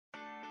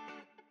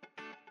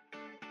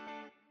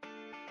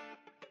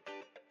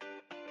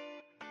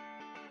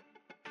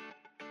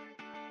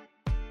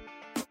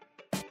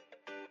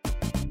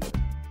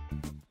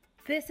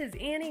This is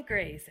Annie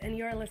Grace, and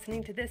you are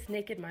listening to This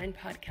Naked Mind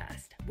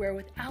podcast, where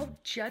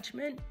without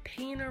judgment,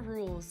 pain, or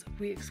rules,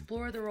 we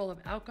explore the role of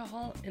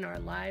alcohol in our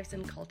lives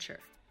and culture.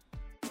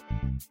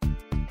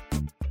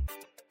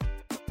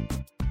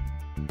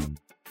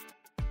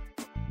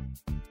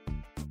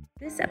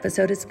 This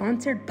episode is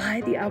sponsored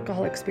by The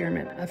Alcohol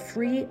Experiment, a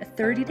free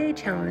 30-day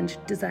challenge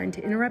designed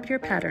to interrupt your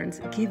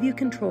patterns, give you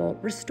control,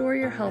 restore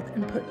your health,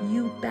 and put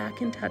you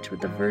back in touch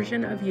with the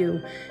version of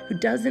you who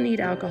doesn't need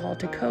alcohol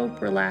to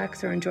cope,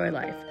 relax, or enjoy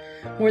life.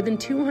 More than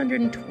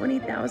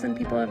 220,000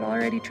 people have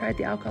already tried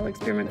The Alcohol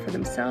Experiment for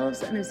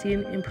themselves and have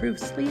seen improved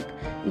sleep,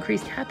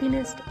 increased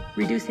happiness,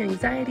 reduced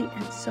anxiety,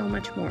 and so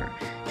much more.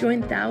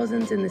 Join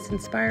thousands in this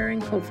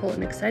inspiring, hopeful,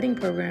 and exciting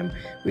program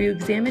where you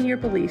examine your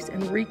beliefs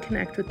and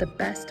reconnect with the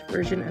best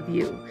version of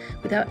you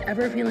without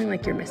ever feeling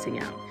like you're missing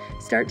out.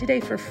 Start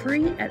today for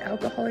free at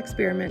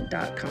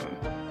alcoholexperiment.com.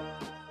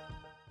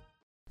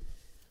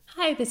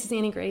 Hi, this is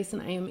Annie Grace,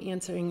 and I am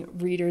answering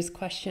readers'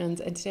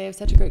 questions. And today I have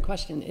such a great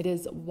question. It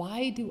is,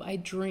 why do I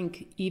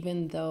drink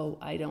even though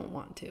I don't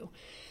want to?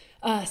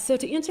 So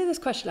to answer this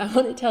question, I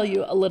want to tell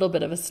you a little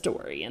bit of a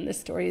story. And this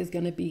story is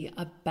going to be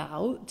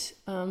about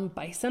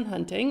bison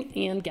hunting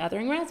and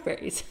gathering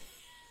raspberries.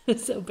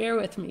 So bear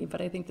with me,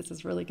 but I think this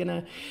is really going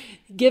to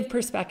give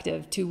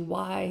perspective to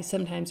why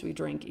sometimes we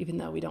drink even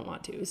though we don't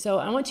want to. So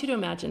I want you to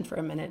imagine for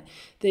a minute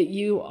that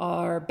you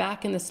are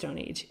back in the Stone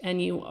Age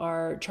and you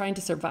are trying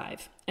to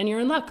survive. And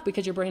you're in luck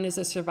because your brain is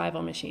a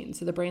survival machine.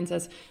 So the brain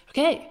says,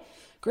 okay,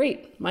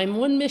 great. My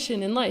one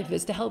mission in life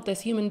is to help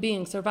this human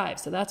being survive.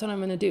 So that's what I'm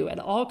going to do at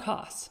all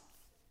costs.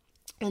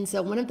 And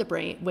so one of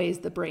the ways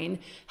the brain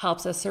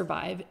helps us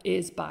survive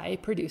is by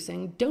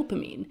producing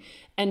dopamine.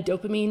 And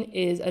dopamine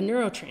is a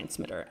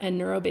neurotransmitter. And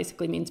neuro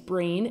basically means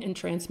brain, and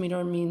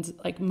transmitter means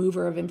like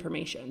mover of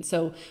information.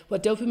 So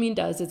what dopamine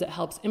does is it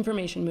helps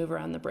information move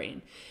around the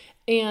brain.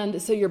 And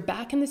so you're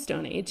back in the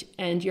Stone Age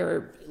and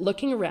you're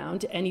looking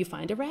around and you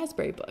find a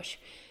raspberry bush.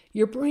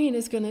 Your brain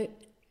is going to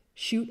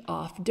shoot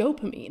off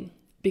dopamine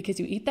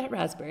because you eat that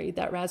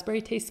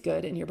raspberry tastes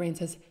good, and your brain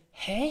says,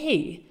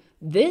 hey,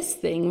 this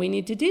thing we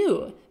need to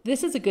do.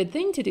 This is a good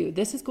thing to do.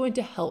 This is going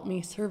to help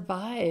me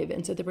survive.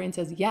 And so the brain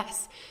says,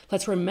 yes,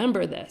 let's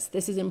remember this.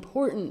 This is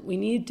important. We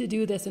need to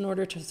do this in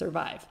order to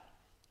survive.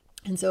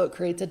 And so it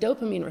creates a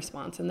dopamine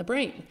response in the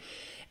brain.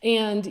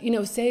 And,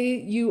 say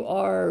you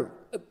are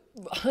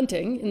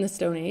hunting in the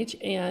Stone Age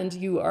and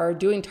you are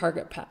doing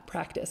target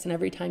practice. And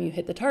every time you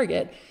hit the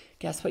target,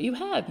 guess what you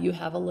have? You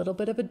have a little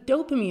bit of a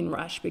dopamine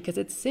rush because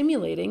it's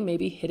simulating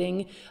maybe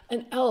hitting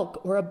an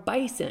elk or a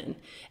bison.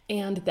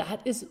 And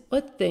that is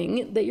a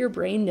thing that your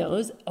brain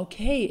knows,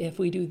 okay, if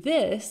we do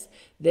this,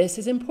 this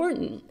is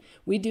important.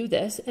 We do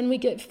this and we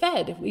get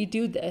fed. We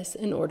do this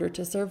in order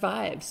to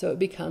survive. So it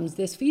becomes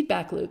this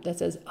feedback loop that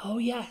says, oh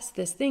yes,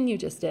 this thing you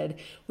just did,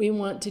 we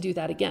want to do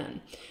that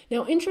again.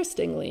 Now,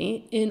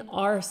 interestingly, in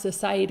our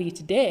society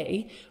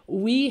today,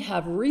 we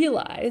have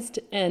realized,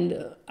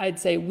 and I'd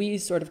say we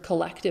sort of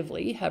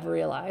collectively have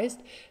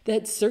realized,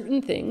 that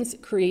certain things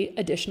create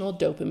additional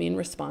dopamine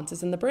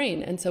responses in the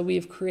brain. And so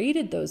we've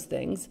created those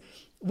things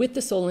with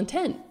the sole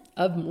intent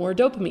of more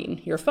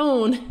dopamine. Your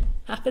phone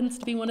happens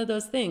to be one of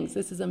those things.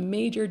 This is a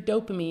major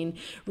dopamine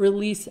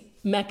release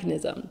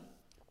mechanism.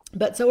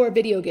 But so are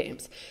video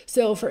games.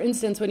 So for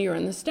instance, when you were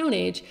in the Stone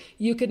Age,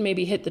 you could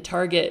maybe hit the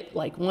target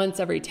like once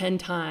every 10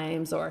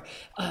 times or,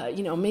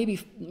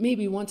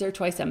 maybe once or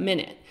twice a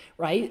minute,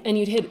 right? And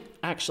you'd hit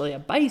actually a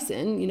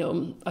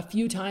bison, a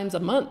few times a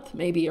month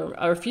maybe, or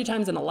a few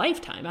times in a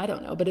lifetime. I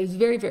don't know, but it was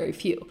very, very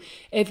few.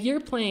 If you're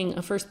playing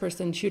a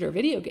first-person shooter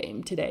video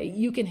game today,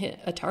 you can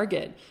hit a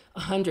target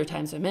 100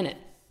 times a minute.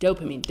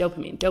 Dopamine,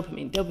 dopamine,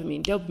 dopamine,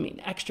 dopamine,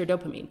 dopamine, extra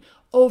dopamine,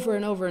 over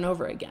and over and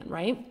over again,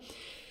 right?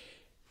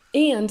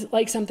 And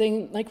like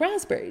something like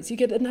raspberries, you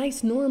get a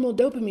nice normal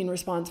dopamine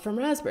response from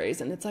raspberries.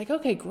 And it's like,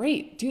 okay,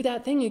 great, do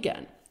that thing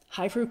again.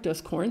 High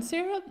fructose corn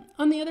syrup,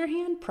 on the other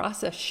hand,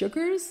 processed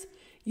sugars,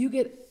 you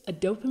get a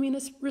dopamine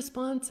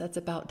response that's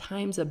about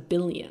times 1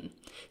 billion.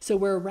 So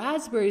where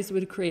raspberries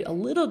would create a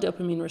little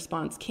dopamine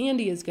response,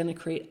 candy is going to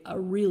create a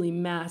really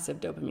massive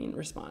dopamine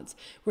response.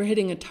 Where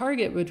hitting a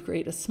target would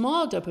create a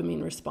small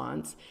dopamine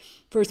response,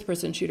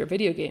 first-person shooter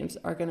video games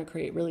are going to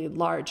create really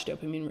large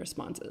dopamine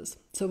responses.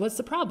 So what's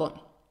the problem?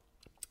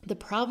 The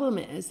problem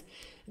is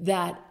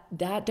that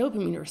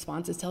dopamine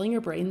response is telling your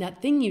brain that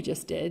thing you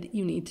just did,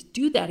 you need to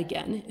do that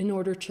again in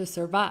order to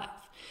survive.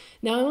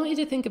 Now, I want you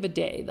to think of a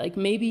day, like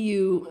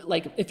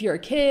if you're a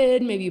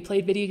kid, maybe you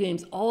played video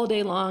games all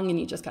day long and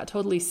you just got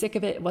totally sick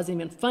of it. It wasn't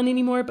even fun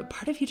anymore, but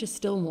part of you just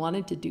still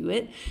wanted to do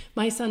it.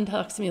 My son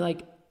talks to me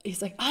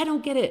he's like, I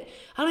don't get it.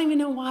 I don't even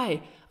know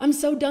why. I'm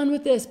so done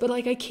with this, but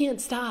I can't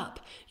stop,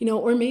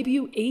 or maybe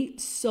you ate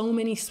so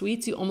many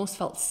sweets, you almost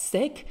felt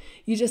sick.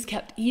 You just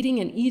kept eating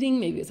and eating.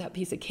 Maybe it was that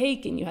piece of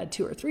cake and you had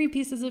 2 or 3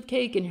 pieces of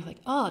cake and you're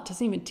like, oh, it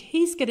doesn't even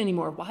taste good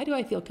anymore. Why do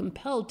I feel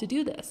compelled to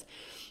do this?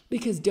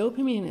 Because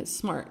dopamine is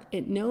smart.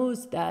 It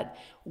knows that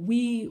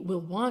we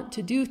will want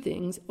to do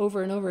things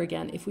over and over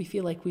again if we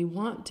feel like we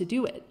want to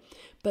do it.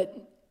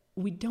 But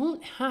we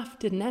don't have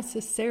to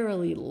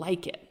necessarily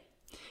like it.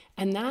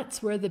 And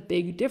that's where the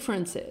big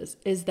difference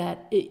is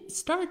that it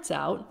starts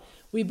out,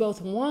 we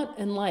both want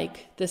and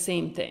like the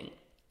same thing.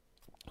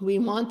 We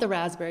want the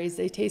raspberries,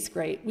 they taste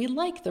great. We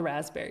like the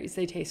raspberries,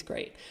 they taste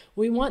great.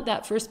 We want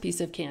that first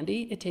piece of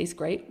candy, it tastes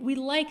great. We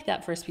like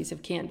that first piece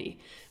of candy.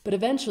 But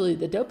eventually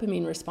the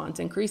dopamine response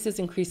increases.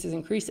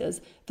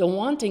 The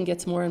wanting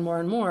gets more and more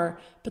and more,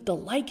 but the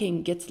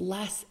liking gets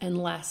less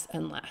and less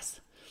and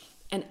less.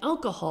 And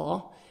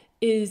alcohol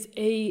is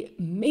a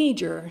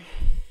major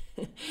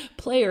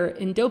player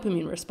in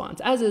dopamine response,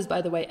 as is, by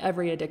the way,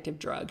 every addictive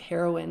drug: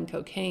 heroin,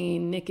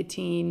 cocaine,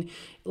 nicotine,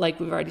 like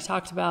we've already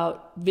talked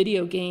about,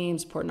 video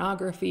games,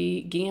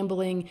 pornography,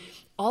 gambling.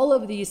 All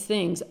of these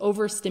things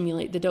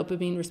overstimulate the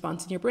dopamine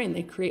response in your brain.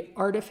 They create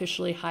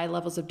artificially high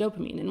levels of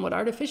dopamine. And what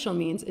artificial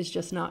means is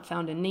just not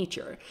found in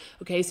nature.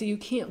 Okay, so you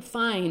can't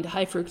find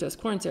high fructose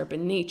corn syrup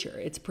in nature.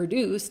 It's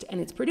produced,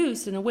 and it's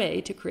produced in a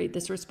way to create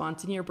this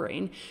response in your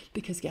brain,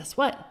 because guess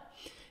what?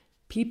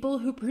 People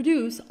who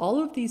produce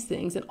all of these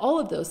things and all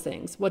of those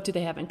things, what do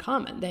they have in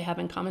common? They have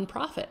in common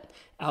profit.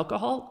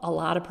 Alcohol, a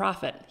lot of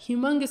profit,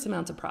 humongous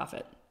amounts of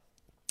profit.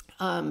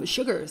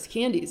 Sugars,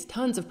 candies,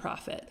 tons of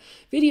profit.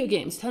 Video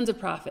games, tons of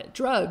profit.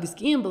 Drugs,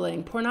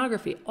 gambling,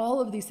 pornography, all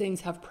of these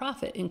things have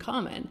profit in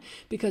common,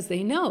 because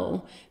they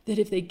know that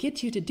if they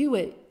get you to do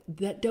it,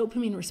 that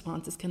dopamine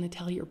response is going to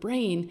tell your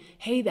brain,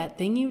 hey, that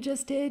thing you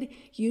just did,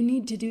 you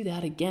need to do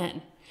that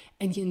again.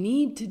 And you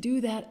need to do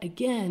that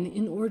again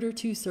in order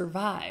to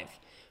survive.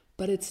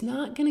 But it's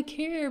not going to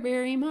care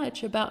very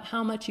much about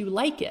how much you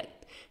like it.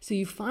 So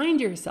you find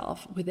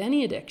yourself with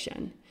any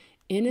addiction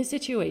in a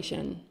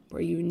situation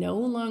where you no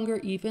longer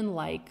even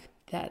like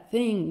that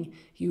thing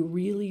you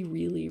really,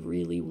 really,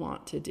 really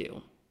want to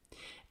do.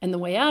 And the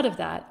way out of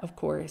that, of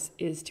course,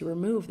 is to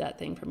remove that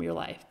thing from your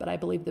life. But I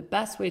believe the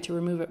best way to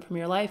remove it from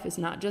your life is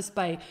not just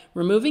by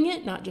removing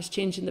it, not just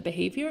changing the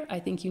behavior.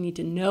 I think you need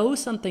to know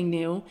something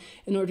new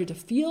in order to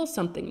feel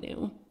something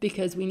new,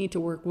 because we need to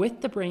work with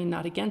the brain,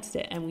 not against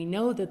it. And we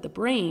know that the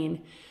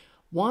brain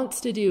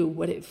wants to do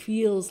what it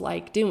feels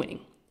like doing.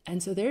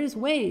 And so there's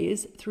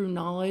ways through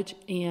knowledge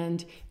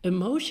and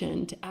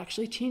emotion to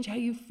actually change how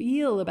you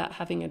feel about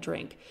having a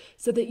drink,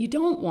 so that you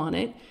don't want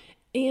it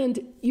and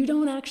you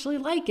don't actually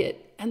like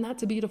it. And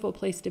that's a beautiful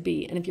place to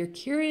be. And if you're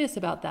curious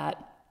about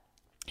that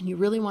and you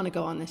really want to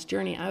go on this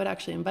journey, I would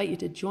actually invite you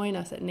to join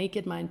us at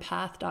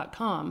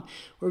nakedmindpath.com,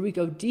 where we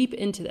go deep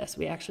into this.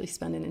 We actually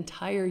spend an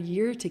entire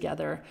year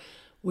together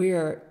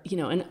where,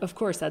 and of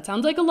course that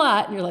sounds like a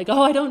lot, and you're like,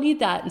 oh, I don't need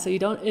that. And so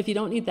if you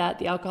don't need that,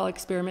 the alcohol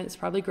experiment is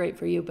probably great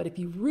for you. But if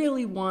you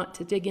really want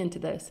to dig into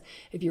this,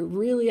 if you're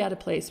really at a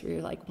place where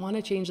you're like, want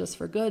to change this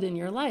for good in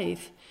your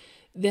life,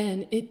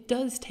 then it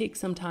does take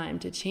some time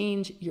to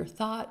change your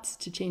thoughts,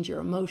 to change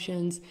your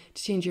emotions,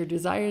 to change your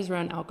desires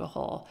around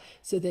alcohol,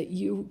 so that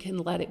you can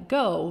let it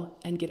go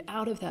and get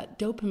out of that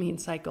dopamine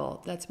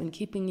cycle that's been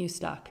keeping you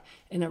stuck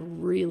in a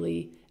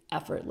really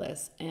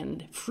effortless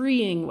and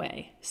freeing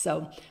way.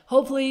 So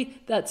hopefully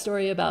that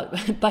story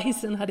about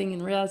bison hunting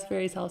and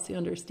raspberries helps you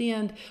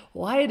understand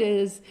why it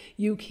is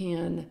you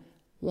can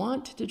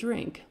want to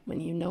drink when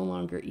you no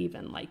longer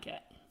even like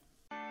it.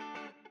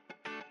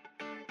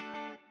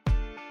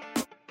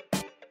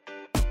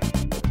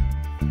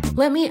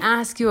 Let me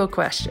ask you a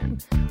question.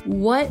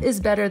 What is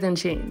better than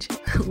change?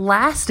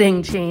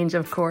 Lasting change,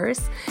 of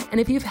course. And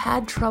if you've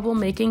had trouble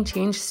making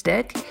change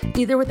stick,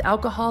 either with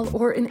alcohol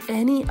or in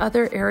any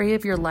other area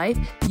of your life,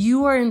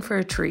 you are in for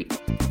a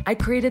treat. I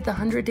created the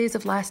 100 Days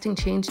of Lasting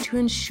Change to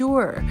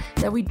ensure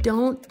that we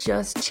don't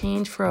just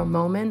change for a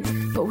moment,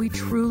 but we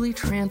truly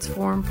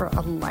transform for a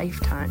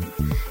lifetime.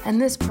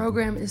 And this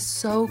program is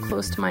so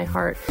close to my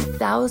heart.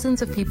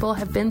 Thousands of people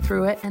have been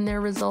through it, and their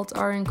results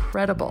are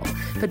incredible.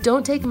 But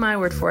don't take my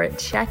word for it.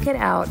 Check it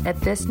out at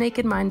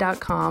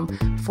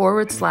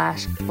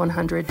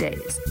thisnakedmind.com/100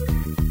 days.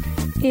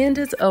 And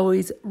as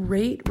always,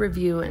 rate,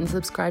 review, and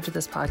subscribe to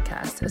this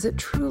podcast, as it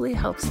truly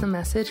helps the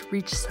message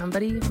reach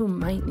somebody who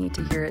might need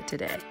to hear it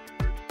today.